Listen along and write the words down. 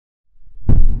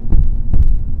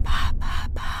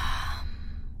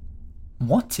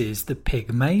What is the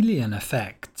Pygmalion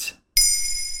effect?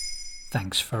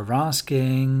 Thanks for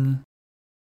asking.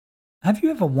 Have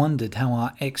you ever wondered how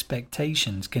our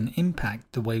expectations can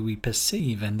impact the way we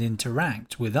perceive and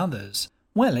interact with others?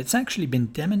 Well, it's actually been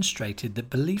demonstrated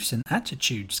that beliefs and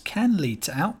attitudes can lead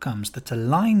to outcomes that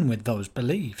align with those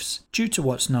beliefs, due to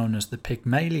what's known as the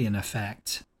Pygmalion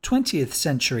effect. 20th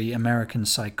century American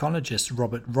psychologist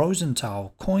Robert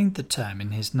Rosenthal coined the term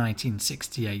in his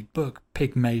 1968 book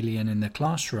Pygmalion in the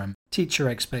Classroom, Teacher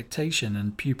Expectation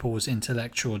and Pupils'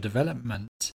 Intellectual Development.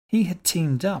 He had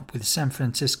teamed up with San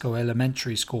Francisco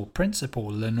Elementary School principal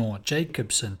Lenore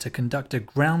Jacobson to conduct a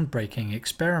groundbreaking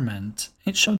experiment.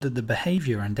 It showed that the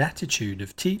behavior and attitude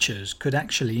of teachers could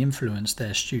actually influence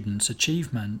their students'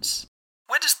 achievements.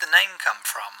 Where does the name come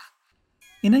from?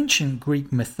 In ancient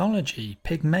Greek mythology,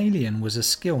 Pygmalion was a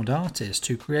skilled artist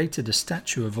who created a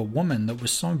statue of a woman that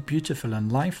was so beautiful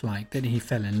and lifelike that he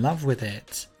fell in love with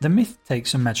it. The myth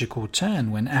takes a magical turn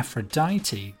when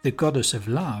Aphrodite, the goddess of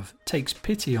love, takes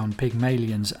pity on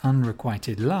Pygmalion's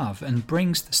unrequited love and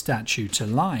brings the statue to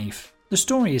life. The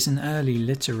story is an early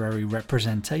literary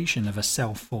representation of a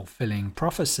self-fulfilling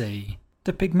prophecy.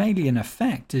 The Pygmalion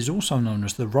effect is also known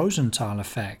as the Rosenthal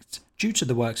effect, due to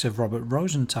the works of Robert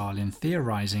Rosenthal in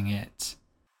theorizing it.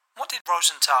 What did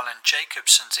Rosenthal and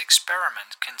Jacobson's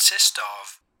experiment consist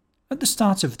of? At the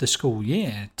start of the school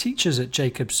year, teachers at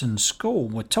Jacobson's school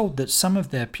were told that some of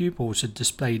their pupils had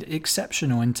displayed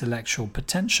exceptional intellectual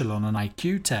potential on an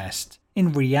IQ test.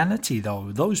 In reality,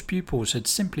 though, those pupils had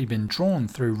simply been drawn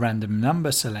through random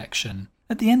number selection.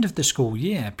 At the end of the school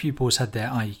year, pupils had their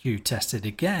IQ tested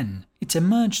again. It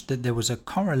emerged that there was a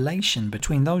correlation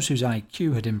between those whose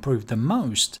IQ had improved the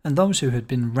most and those who had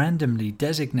been randomly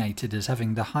designated as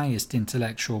having the highest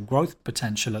intellectual growth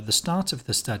potential at the start of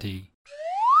the study.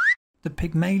 The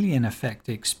Pygmalion effect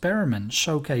experiment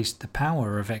showcased the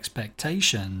power of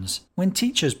expectations. When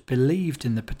teachers believed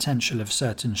in the potential of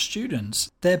certain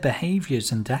students, their behaviors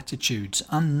and attitudes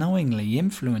unknowingly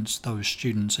influenced those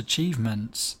students'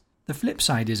 achievements. The flip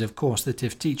side is, of course, that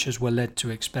if teachers were led to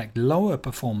expect lower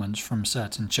performance from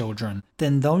certain children,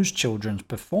 then those children's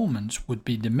performance would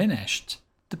be diminished.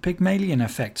 The Pygmalion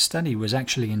effect study was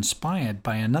actually inspired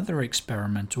by another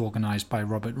experiment organized by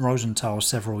Robert Rosenthal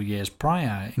several years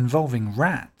prior, involving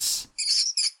rats.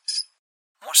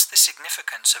 What's the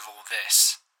significance of all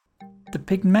this? The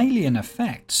Pygmalion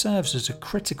effect serves as a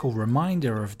critical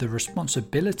reminder of the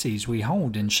responsibilities we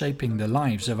hold in shaping the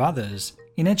lives of others.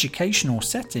 In educational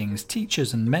settings,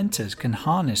 teachers and mentors can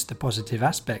harness the positive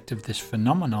aspect of this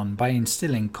phenomenon by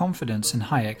instilling confidence and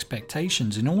high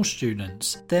expectations in all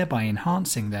students, thereby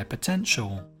enhancing their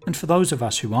potential. And for those of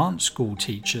us who aren't school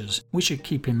teachers, we should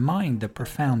keep in mind the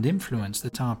profound influence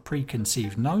that our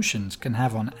preconceived notions can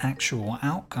have on actual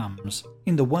outcomes.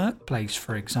 In the workplace,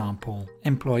 for example,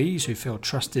 employees who feel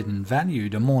trusted and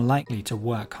valued are more likely to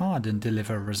work hard and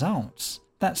deliver results.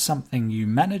 That's something you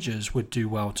managers would do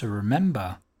well to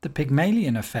remember. The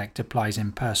Pygmalion effect applies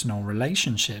in personal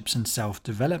relationships and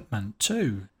self-development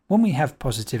too. When we have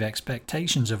positive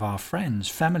expectations of our friends,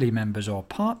 family members or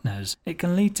partners, it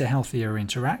can lead to healthier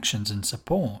interactions and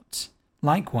support.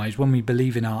 Likewise, when we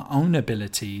believe in our own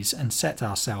abilities and set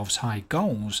ourselves high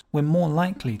goals, we're more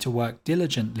likely to work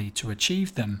diligently to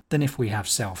achieve them than if we have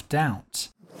self-doubt.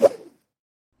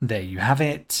 There you have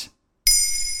it.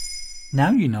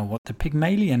 Now you know what the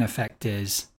Pygmalion effect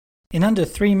is. In under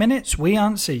 3 minutes, we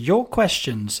answer your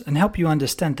questions and help you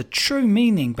understand the true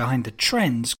meaning behind the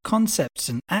trends, concepts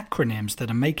and acronyms that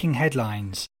are making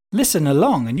headlines. Listen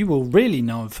along and you will really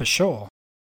know for sure.